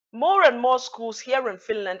More and more schools here in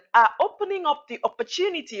Finland are opening up the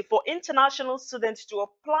opportunity for international students to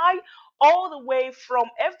apply all the way from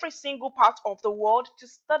every single part of the world to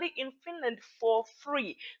study in Finland for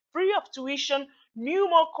free of tuition, new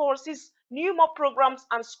more courses, new more programs,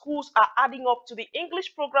 and schools are adding up to the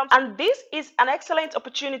English programs. And this is an excellent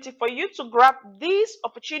opportunity for you to grab this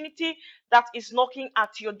opportunity that is knocking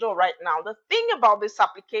at your door right now. The thing about this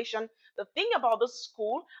application, the thing about this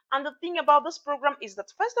school, and the thing about this program is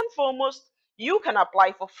that first and foremost, you can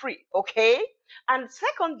apply for free, okay? And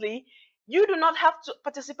secondly, you do not have to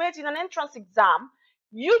participate in an entrance exam.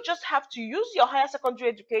 You just have to use your higher secondary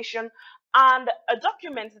education and a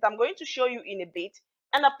document that I'm going to show you in a bit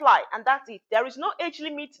and apply. And that's it. There is no age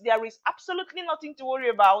limit. There is absolutely nothing to worry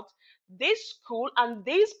about. This school and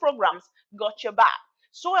these programs got your back.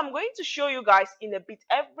 So I'm going to show you guys in a bit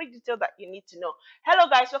every detail that you need to know. Hello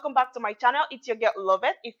guys, welcome back to my channel. It's your girl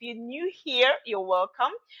Loveth. If you're new here, you're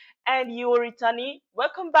welcome. And you're returning,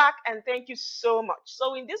 welcome back and thank you so much.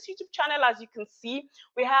 So in this YouTube channel, as you can see,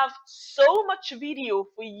 we have so much video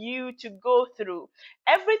for you to go through.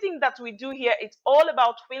 Everything that we do here, it's all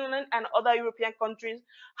about Finland and other European countries,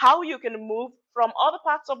 how you can move from other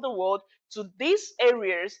parts of the world to these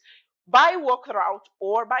areas by work route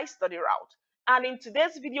or by study route. And in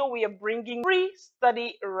today's video, we are bringing free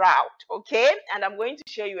study route, okay? And I'm going to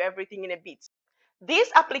show you everything in a bit.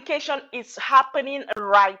 This application is happening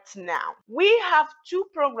right now. We have two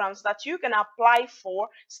programs that you can apply for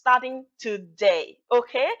starting today,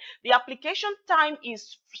 okay? The application time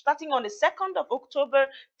is starting on the 2nd of October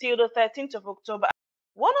till the 13th of October.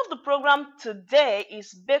 One of the programs today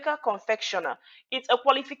is Baker Confectioner. It's a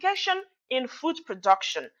qualification in food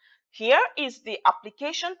production. Here is the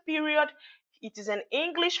application period. It is in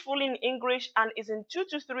English, fully in English, and is in 2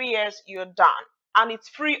 to 3 years, you're done. And it's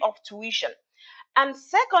free of tuition. And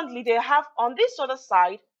secondly, they have on this other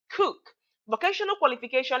side, Cook, vocational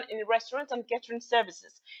qualification in restaurant and catering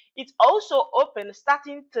services. It's also open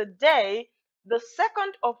starting today, the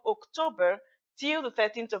 2nd of October till the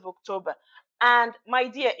 13th of October. And my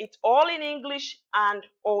dear, it's all in English and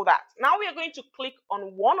all that. Now we are going to click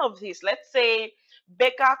on one of these, let's say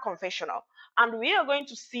Baker Confessional, and we are going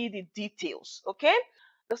to see the details, okay?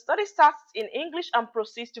 The study starts in English and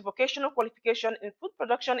proceeds to vocational qualification in food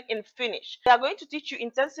production in Finnish. They are going to teach you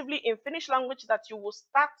intensively in Finnish language that you will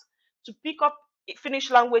start to pick up Finnish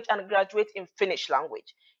language and graduate in Finnish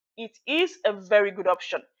language. It is a very good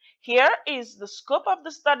option. Here is the scope of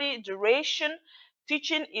the study, duration.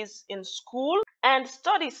 Teaching is in school and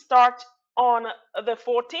studies start on the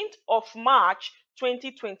 14th of March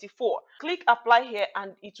 2024. Click apply here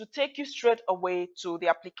and it will take you straight away to the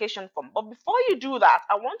application form. But before you do that,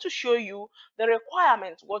 I want to show you the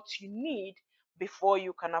requirements, what you need before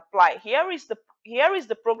you can apply. Here is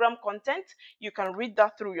the program content. You can read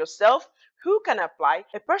that through yourself. Who can apply?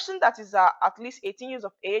 A person that is at least 18 years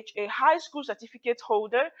of age, a high school certificate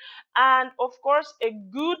holder, and of course a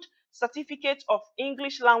good certificate of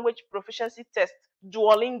English language proficiency test,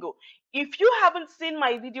 Duolingo. If you haven't seen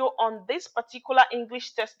my video on this particular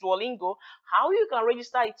English test, Duolingo, how you can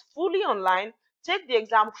register it fully online, take the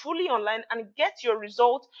exam fully online, and get your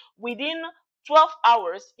result within 12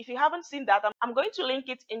 hours. If you haven't seen that, I'm going to link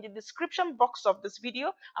it in the description box of this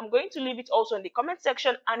video. I'm going to leave it also in the comment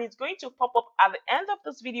section, and it's going to pop up at the end of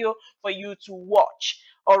this video for you to watch.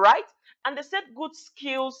 All right? And they said good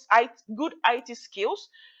skills, good IT skills,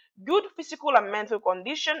 good physical and mental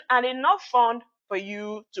condition, and enough fund for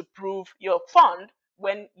you to prove your fund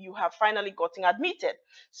when you have finally gotten admitted.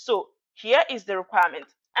 So here is the requirement.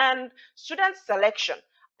 And student selection.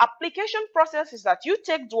 Application process is that you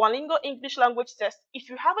take Duolingo English language test. If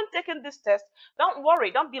you haven't taken this test, don't worry.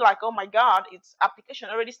 Don't be like, oh my God, its application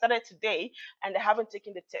already started today and they haven't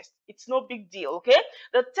taken the test. It's no big deal, okay?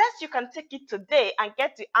 The test, you can take it today and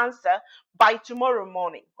get the answer by tomorrow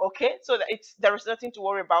morning, okay? So that there is nothing to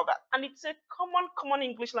worry about that. And it's a common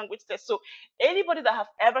English language test. So anybody that have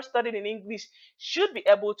ever studied in English should be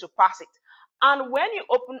able to pass it. And when you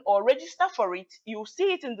open or register for it, you'll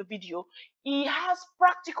see it in the video. It has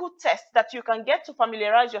practical tests that you can get to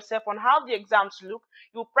familiarize yourself on how the exams look.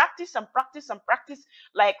 You practice and practice and practice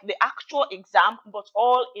like the actual exam, but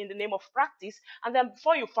all in the name of practice. And then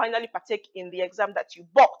before you finally partake in the exam that you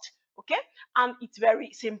bought, okay? And it's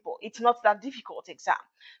very simple. It's not that difficult exam.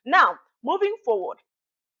 Now, moving forward.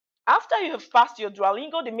 After you have passed your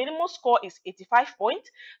Duolingo, the minimum score is 85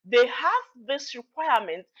 points. They have this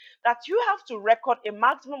requirement that you have to record a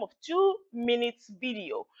maximum of 2 minutes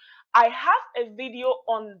video. I have a video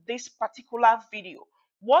on this particular video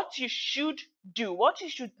what you should do, what you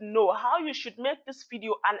should know, how you should make this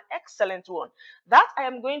video an excellent one. That I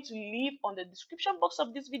am going to leave on the description box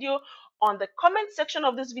of this video, on the comment section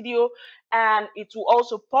of this video, and it will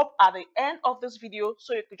also pop at the end of this video,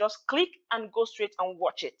 so you could just click and go straight and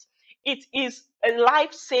watch it. It is a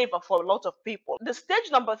lifesaver for a lot of people. The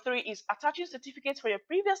stage number 3 is attaching certificates for your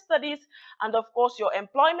previous studies, and of course your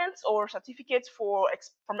employment or certificates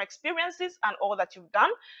from experiences and all that you've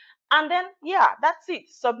done. And then, yeah, that's it.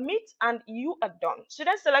 Submit and you are done.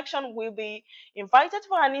 Student selection will be invited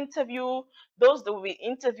for an interview. Those that will be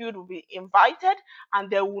interviewed will be invited, and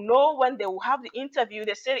they will know when they will have the interview.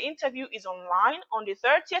 They say the interview is online on the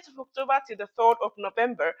 30th of October to the 3rd of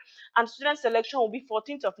November, and student selection will be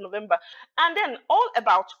 14th of November. And then all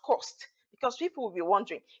about cost, because people will be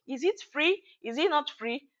wondering, is it free? Is it not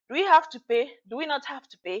free? Do we have to pay? Do we not have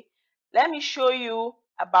to pay? Let me show you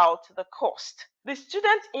about the cost. The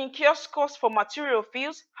student incurs costs for material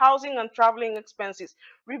fees, housing, and traveling expenses.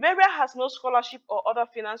 Ribeira has no scholarship or other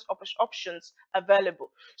finance options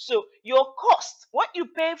available. So your cost, what you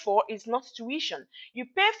pay for is not tuition. You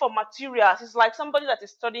pay for materials. It's like somebody that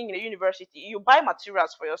is studying in a university. You buy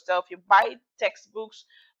materials for yourself. You buy textbooks,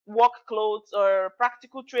 work clothes, or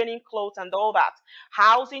practical training clothes, and all that.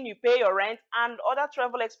 Housing, you pay your rent, and other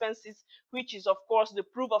travel expenses, which is of course the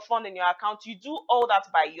proof of fund in your account. You do all that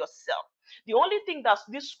by yourself. The only thing that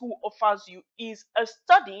this school offers you is a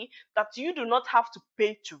study that you do not have to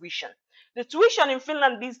pay tuition. The tuition in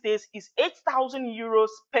Finland these days is 8,000 euros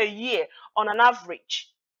per year on an average.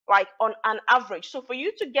 Like on an average. So for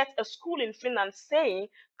you to get a school in Finland saying,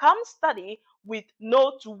 come study with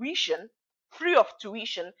no tuition, free of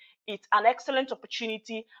tuition, it's an excellent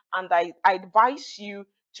opportunity, and I advise you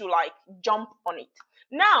to like jump on it.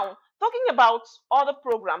 Now, talking about other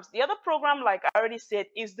programs, the other program, like I already said,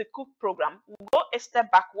 is the Cook program. We'll go a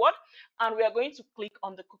step backward, and we are going to click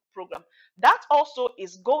on the Cook program. That also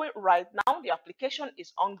is going right now. The application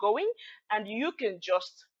is ongoing, and you can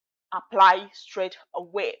just apply straight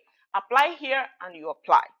away. Apply here and you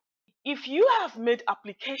apply. If you have made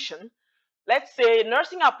application, let's say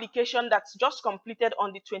nursing application that's just completed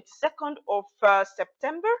on the 22nd of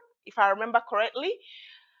September, if I remember correctly,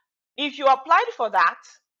 if you applied for that,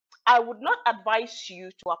 I would not advise you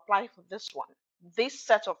to apply for this one, this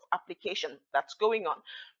set of application that's going on,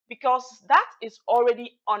 because that is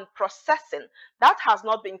already on processing. That has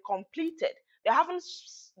not been completed. They haven't,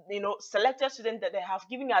 selected students that they have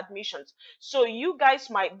given admissions. So you guys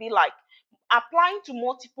might be like, applying to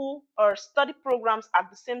multiple or study programs at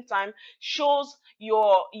the same time shows you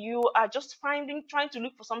are just trying to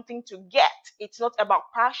look for something to get. It's not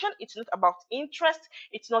about passion, it's not about interest,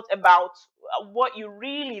 it's not about what you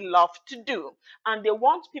really love to do. And they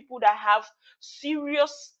want people that have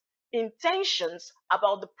serious intentions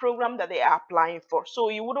about the program that they are applying for. So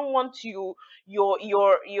you wouldn't want your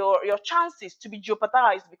chances to be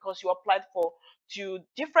jeopardized because you applied for to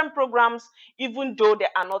different programs, even though they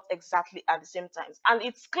are not exactly at the same time. And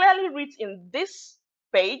it's clearly written in this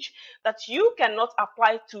page that you cannot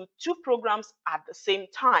apply to 2 programs at the same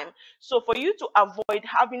time. So for you to avoid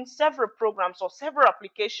having several programs or several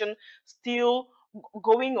applications still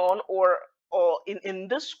going on or in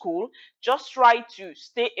this school, just try to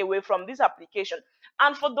stay away from this application.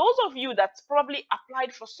 And for those of you that probably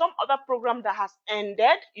applied for some other program that has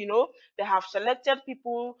ended, they have selected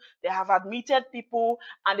people, they have admitted people,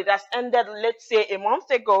 and it has ended, let's say, a month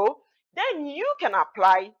ago, then you can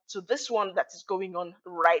apply to this one that is going on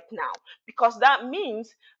right now, because that means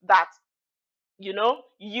that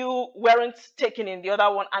you weren't taken in the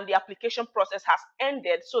other one and the application process has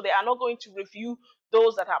ended, so they are not going to review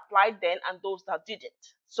those that applied then and those that didn't.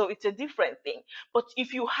 So it's a different thing. But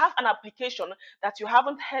if you have an application that you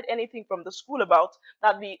haven't heard anything from the school about,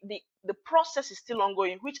 that the process is still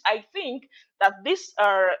ongoing, which I think that this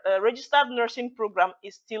registered nursing program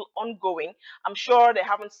is still ongoing. I'm sure they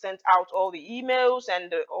haven't sent out all the emails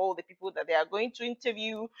and all the people that they are going to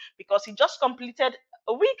interview, because it just completed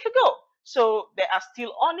a week ago. So they are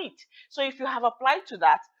still on it. So if you have applied to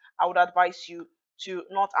that, I would advise you to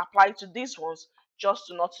not apply to these ones, just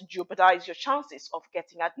to not jeopardize your chances of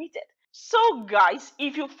getting admitted. So guys,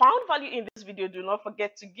 if you found value in this video, do not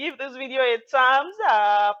forget to give this video a thumbs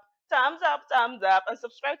up, and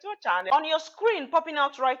subscribe to our channel. On your screen popping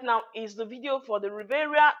out right now is the video for the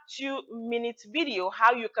Ribeira 2-minute video,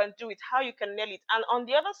 how you can do it, how you can nail it. And on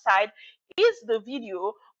the other side is the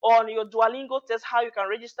video on your Duolingo test, how you can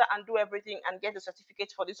register and do everything and get the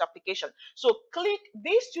certificate for this application. So click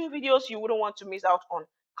these 2 videos you wouldn't want to miss out on.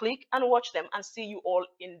 Click and watch them, and see you all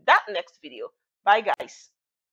in that next video. Bye guys.